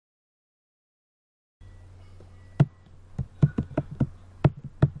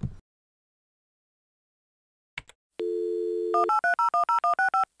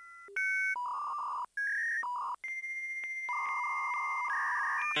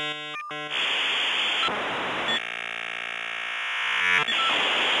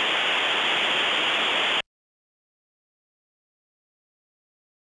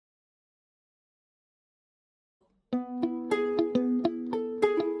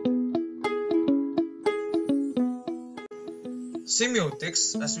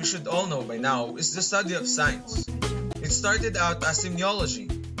Semiotics, as we should all know by now, is the study of science. It started out as semiology,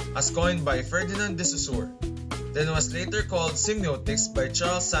 as coined by Ferdinand de Saussure, then was later called semiotics by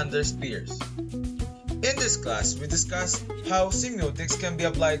Charles Sanders Peirce. In this class, we discussed how semiotics can be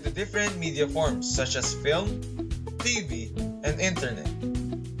applied to different media forms such as film, TV, and internet.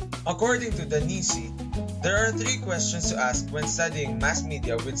 According to Danisi, there are three questions to ask when studying mass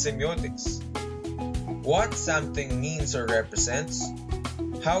media with semiotics. What something means or represents,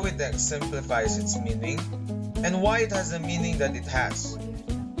 how it exemplifies its meaning, and why it has the meaning that it has.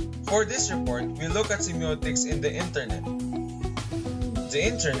 For this report, we look at semiotics in the internet. The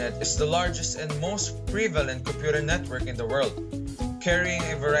internet is the largest and most prevalent computer network in the world, carrying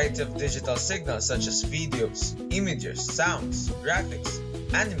a variety of digital signals such as videos, images, sounds, graphics,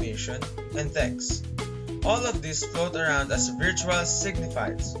 animation, and text. All of these float around as virtual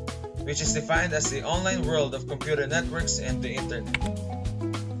signifieds, which is defined as the online world of computer networks and the internet.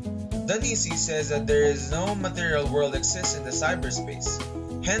 Danisi says that there is no material world exists in the cyberspace,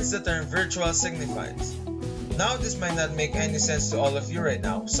 hence the term virtual signifieds. Now this might not make any sense to all of you right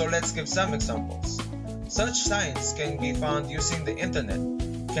now, so let's give some examples. Such signs can be found using the internet,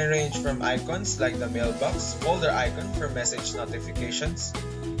 can range from icons like the mailbox, folder icon for message notifications,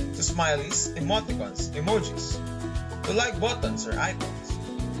 to smileys, emoticons, emojis, to like buttons or icons.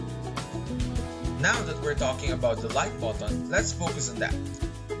 Now that we're talking about the like button, let's focus on that.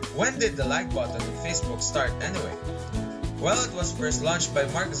 When did the like button on Facebook start anyway? Well, it was first launched by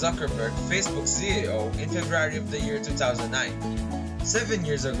Mark Zuckerberg, Facebook's CEO, in February of the year 2009. 7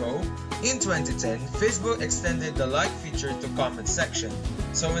 years ago, in 2010, Facebook extended the like feature to comment section,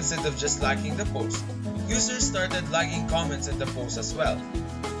 so instead of just liking the post, users started liking comments in the post as well.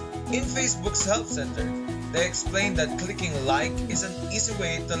 In Facebook's Help Center, they explained that clicking like is an easy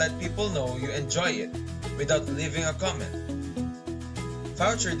way to let people know you enjoy it without leaving a comment.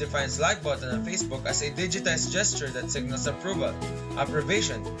 Foucher defines like button on Facebook as a digitized gesture that signals approval,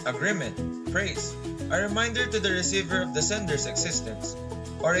 approbation, agreement, praise, a reminder to the receiver of the sender's existence,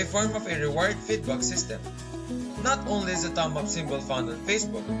 or a form of a reward feedback system. Not only is the thumb up symbol found on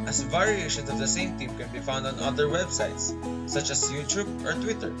Facebook, as variations of the same theme can be found on other websites, such as YouTube or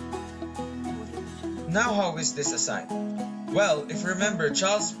Twitter. Now, how is this a sign? Well, if you remember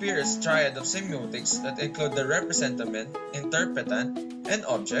Charles Peirce's triad of semiotics that include the representative, interpretant, and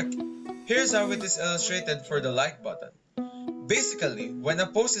object, here's how it is illustrated for the like button. Basically, when a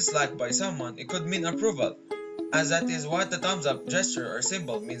post is liked by someone, it could mean approval, as that is what the thumbs up gesture or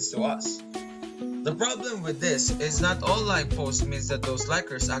symbol means to us. The problem with this is not all like posts means that those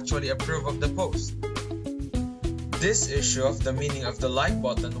likers actually approve of the post. This issue of the meaning of the like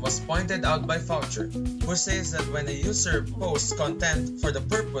button was pointed out by Foucher, who says that when a user posts content for the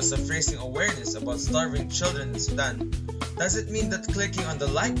purpose of raising awareness about starving children in Sudan, does it mean that clicking on the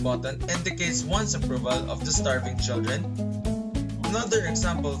like button indicates one's approval of the starving children? Another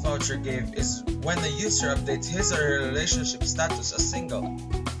example Foucher gave is when a user updates his or her relationship status as single.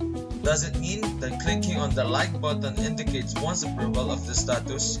 Does it mean that clicking on the like button indicates one's approval of the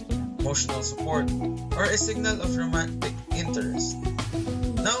status, emotional support, or a signal of romantic interest?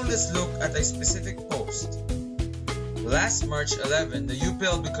 Now let's look at a specific post. Last March 11, the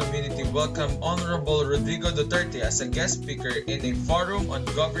UPLB community welcomed Honorable Rodrigo Duterte as a guest speaker in a forum on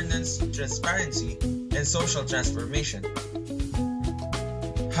governance, transparency, and social transformation.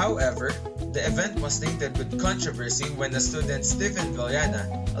 However, the event was tainted with controversy when a student, Stephen Villana,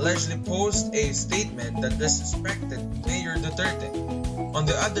 allegedly posted a statement that disrespected Mayor Duterte. On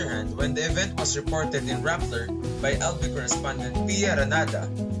the other hand, when the event was reported in Rappler by LB correspondent Pia Ranada,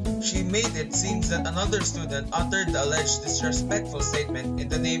 she made it seem that another student uttered the alleged disrespectful statement in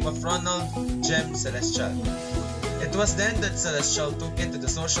the name of Ronald Jem Celestial. It was then that Celestial took it to the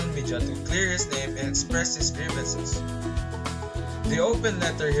social media to clear his name and express his grievances. The open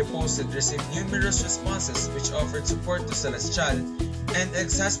letter he posted received numerous responses which offered support to Celestial and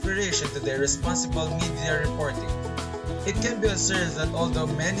exasperation to the irresponsible media reporting. It can be observed that although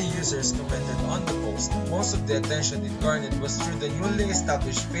many users commented on the post, most of the attention it garnered was through the newly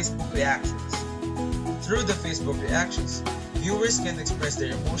established Facebook reactions. Through the Facebook reactions, viewers can express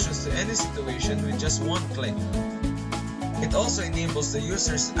their emotions to any situation with just one click. It also enables the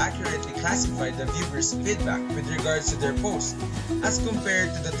users to accurately classify the viewer's feedback with regards to their post, as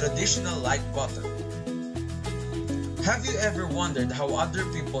compared to the traditional like button. Have you ever wondered how other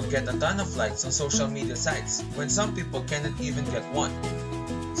people get a ton of likes on social media sites when some people cannot even get one?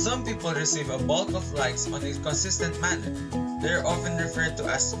 Some people receive a bulk of likes on a consistent manner. They are often referred to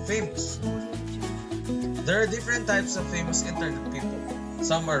as famous. There are different types of famous internet people.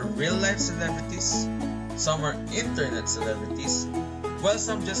 Some are real-life celebrities, some are internet celebrities, while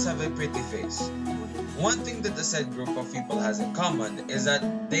some just have a pretty face. One thing that the said group of people has in common is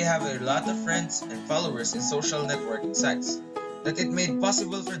that they have a lot of friends and followers in social networking sites, that it made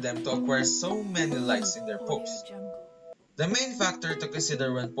possible for them to acquire so many likes in their posts. The main factor to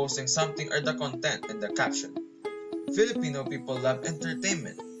consider when posting something are the content and the caption. Filipino people love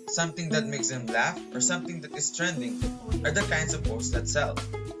entertainment. Something that makes them laugh or something that is trending are the kinds of posts that sell.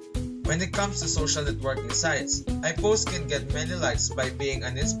 When it comes to social networking sites, a post can get many likes by being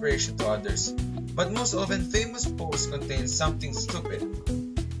an inspiration to others, but most often famous posts contain something stupid.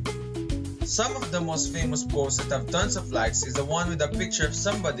 Some of the most famous posts that have tons of likes is the one with a picture of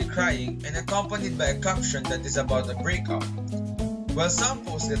somebody crying and accompanied by a caption that is about a breakup. While some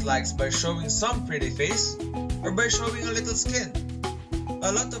posts get likes by showing some pretty face or by showing a little skin.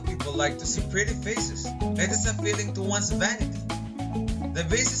 A lot of people like to see pretty faces. It is a feeling to one's vanity. The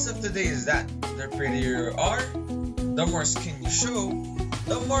basis of today is that the prettier you are, the more skin you show,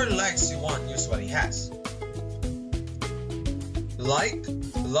 the more likes you want usually has. Like,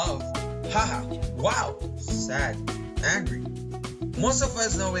 love, haha, wow, sad, angry. Most of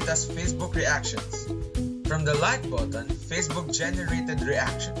us know it as Facebook reactions. From the like button, Facebook generated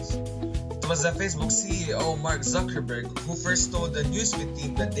reactions. It was the Facebook CEO Mark Zuckerberg who first told the newsfeed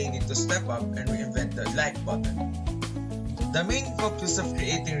team that they need to step up and reinvent the like button. The main focus of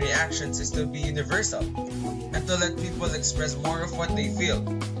creating reactions is to be universal and to let people express more of what they feel.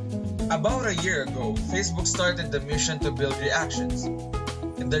 About a year ago, Facebook started the mission to build reactions,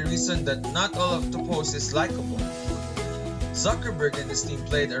 and the reason that not all of the posts is likable. Zuckerberg and his team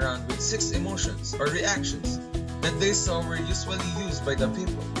played around with 6 emotions or reactions that they saw were usually used by the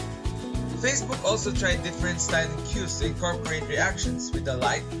people. Facebook also tried different styling cues to incorporate reactions with the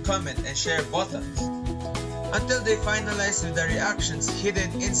like, comment, and share buttons, until they finalized with the reactions hidden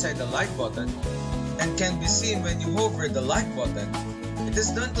inside the like button and can be seen when you hover the like button. It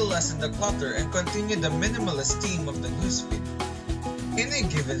is done to lessen the clutter and continue the minimalist theme of the newsfeed. In a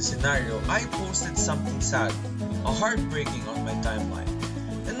given scenario, I posted something sad or heartbreaking on my timeline,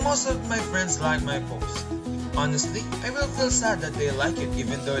 and most of my friends like my post. Honestly, I will feel sad that they like it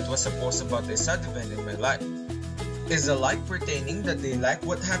even though it was a post about a sad event in my life. Is the like pertaining that they like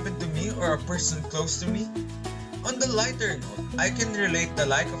what happened to me or a person close to me? On the lighter note, I can relate the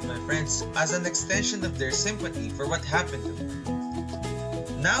like of my friends as an extension of their sympathy for what happened to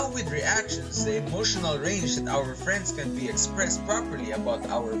me. Now with reactions, the emotional range that our friends can be expressed properly about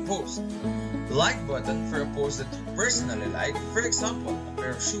our post. Like button for a post that you personally like, for example, a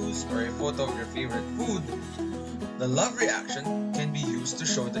pair of shoes or a photo of your favorite food. The love reaction can be used to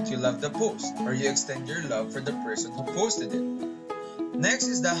show that you love the post or you extend your love for the person who posted it. Next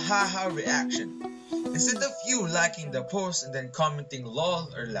is the haha reaction. Instead of you liking the post and then commenting lol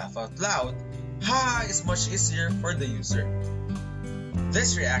or laugh out loud, haha is much easier for the user.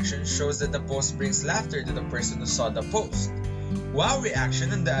 This reaction shows that the post brings laughter to the person who saw the post. Wow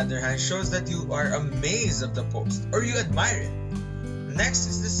reaction, on the other hand, shows that you are amazed of the post or you admire it. Next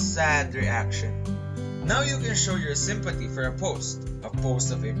is the sad reaction. Now you can show your sympathy for a post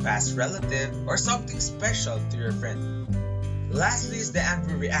of a past relative or something special to your friend. Lastly is the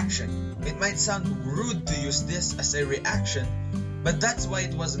angry reaction. It might sound rude to use this as a reaction, but that's why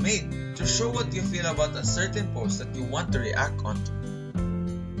it was made, to show what you feel about a certain post that you want to react onto.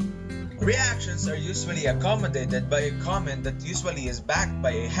 Reactions are usually accommodated by a comment that usually is backed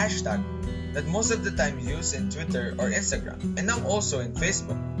by a hashtag that most of the time used in Twitter or Instagram, and now also in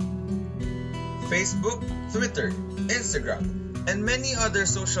Facebook. Facebook, Twitter, Instagram, and many other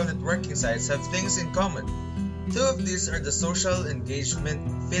social networking sites have things in common. 2 of these are the social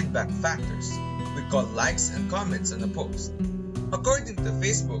engagement feedback factors we call likes and comments on a post. According to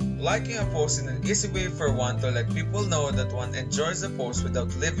Facebook, liking a post is an easy way for one to let people know that one enjoys the post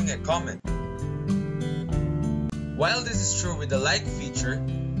without leaving a comment. While this is true with the like feature,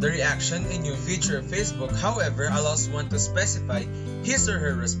 the reaction, a new feature of Facebook, however, allows one to specify his or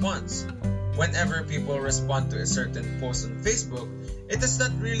her response. Whenever people respond to a certain post on Facebook, it is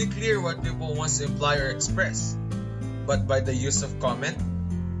not really clear what people want to imply or express. But by the use of comment,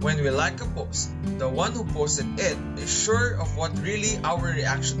 when we like a post, the one who posted it is sure of what really our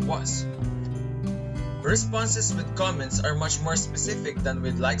reaction was. Responses with comments are much more specific than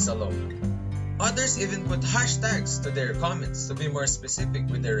with likes alone. Others even put hashtags to their comments to be more specific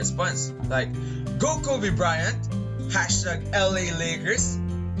with their response, like "Go Kobe Bryant!" hashtag LA Lakers,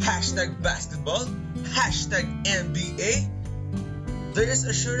 hashtag basketball, hashtag NBA. There is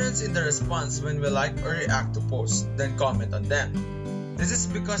assurance in the response when we like or react to posts, then comment on them. This is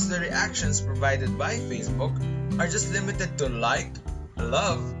because the reactions provided by Facebook are just limited to like,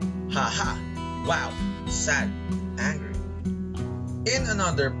 love, haha, wow, sad, angry. In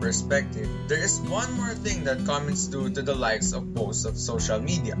another perspective, there is one more thing that comments do to the likes of posts of social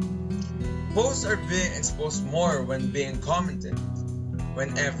media. Posts are being exposed more when being commented.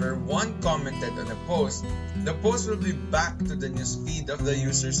 Whenever one commented on a post, the post will be back to the newsfeed of the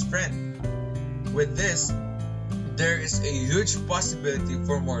user's friend. With this, there is a huge possibility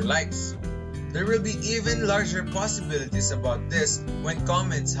for more likes. There will be even larger possibilities about this when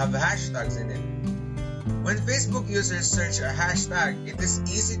comments have hashtags in it. When Facebook users search a hashtag, it is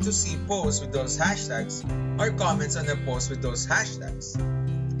easy to see posts with those hashtags or comments on a post with those hashtags.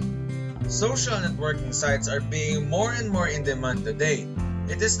 Social networking sites are being more and more in demand today.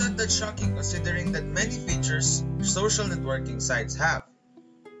 It is not that shocking considering that many features social networking sites have.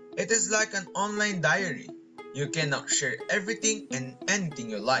 It is like an online diary. You can now share everything and anything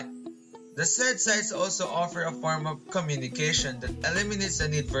you like. The said sites also offer a form of communication that eliminates the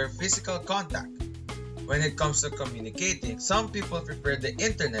need for physical contact. When it comes to communicating, some people prefer the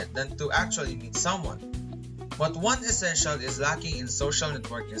internet than to actually meet someone. But one essential is lacking in social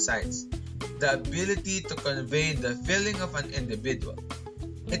networking sites: the ability to convey the feeling of an individual.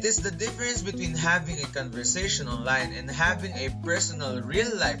 It is the difference between having a conversation online and having a personal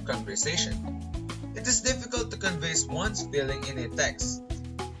real-life conversation. It is difficult to convey one's feeling in a text.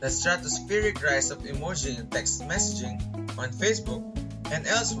 The stratospheric rise of emoji in text messaging on Facebook and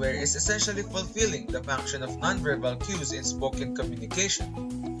elsewhere is essentially fulfilling the function of nonverbal cues in spoken communication.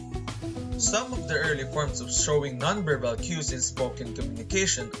 Some of the early forms of showing nonverbal cues in spoken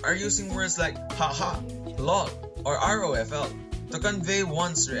communication are using words like haha, lol, or ROFL to convey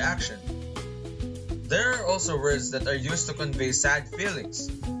one's reaction. There are also words that are used to convey sad feelings,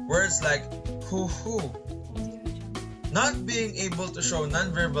 words like hoo-hoo. Not being able to show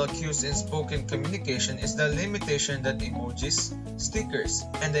nonverbal cues in spoken communication is the limitation that emojis, stickers,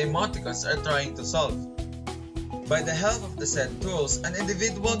 and emoticons are trying to solve. By the help of the said tools, an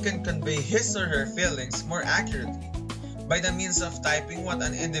individual can convey his or her feelings more accurately. By the means of typing what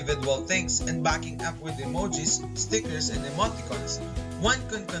an individual thinks and backing up with emojis, stickers, and emoticons, one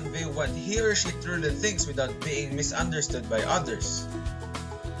can convey what he or she truly thinks without being misunderstood by others.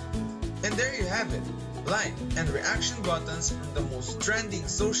 And there you have it, like and reaction buttons from the most trending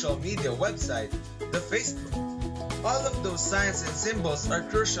social media website, the Facebook. All of those signs and symbols are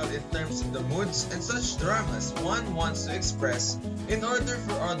crucial in terms of the moods and such dramas one wants to express in order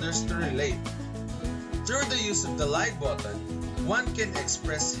for others to relate. Through the use of the like button, one can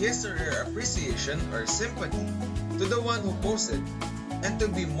express his or her appreciation or sympathy to the one who posted, and to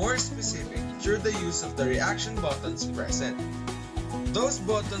be more specific, through the use of the reaction buttons present. Those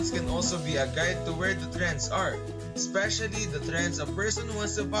buttons can also be a guide to where the trends are, especially the trends a person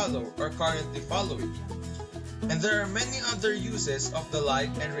wants to follow or currently following. And there are many other uses of the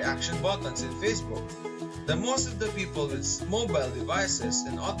like and reaction buttons in Facebook. The most of the people with mobile devices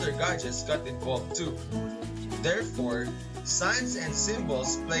and other gadgets got involved too. Therefore, signs and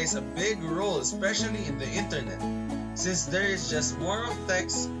symbols plays a big role, especially in the internet, since there is just more of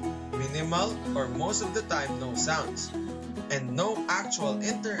text, minimal or most of the time no sounds, and no actual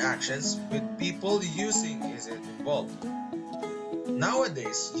interactions with people using is involved.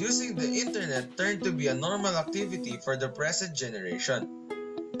 Nowadays, using the internet turned to be a normal activity for the present generation.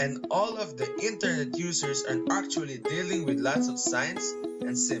 And all of the internet users are actually dealing with lots of signs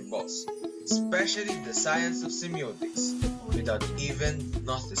and symbols, especially the science of semiotics, without even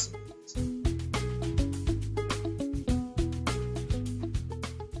noticing it.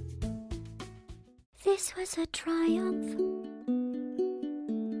 This was a triumph.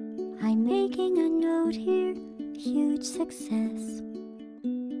 I'm making a note here, huge success.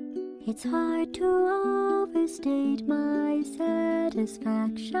 It's hard to overstate my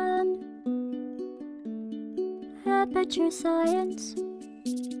satisfaction. Aperture science.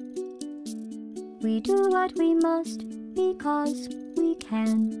 We do what we must because we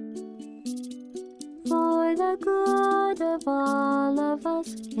can. For the good of all of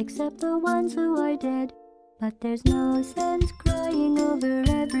us, except the ones who are dead. But there's no sense crying over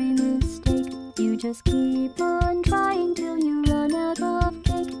every mistake. You just keep on trying till you run out of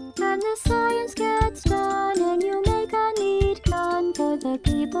cake. And the science gets done and you make a neat gun for the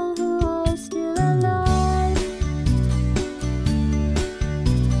people who are still alive.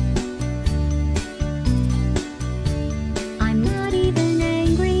 I'm not even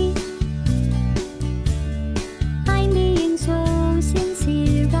angry. I'm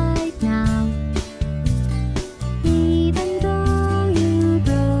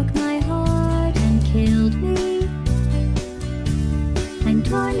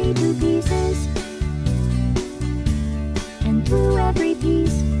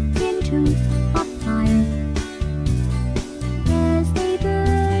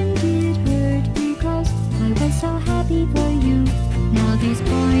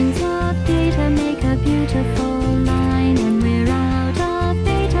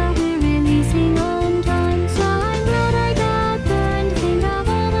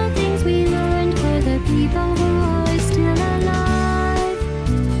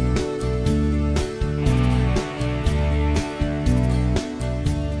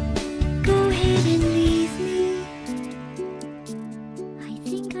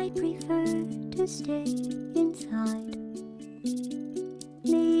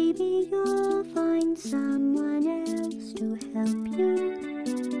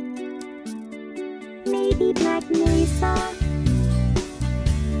Maybe Black Mesa.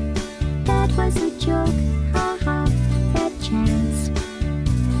 That was a joke, haha, that chance.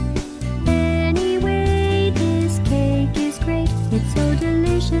 Anyway, this cake is great. It's so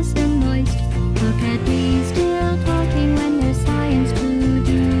delicious and moist. Look at me still.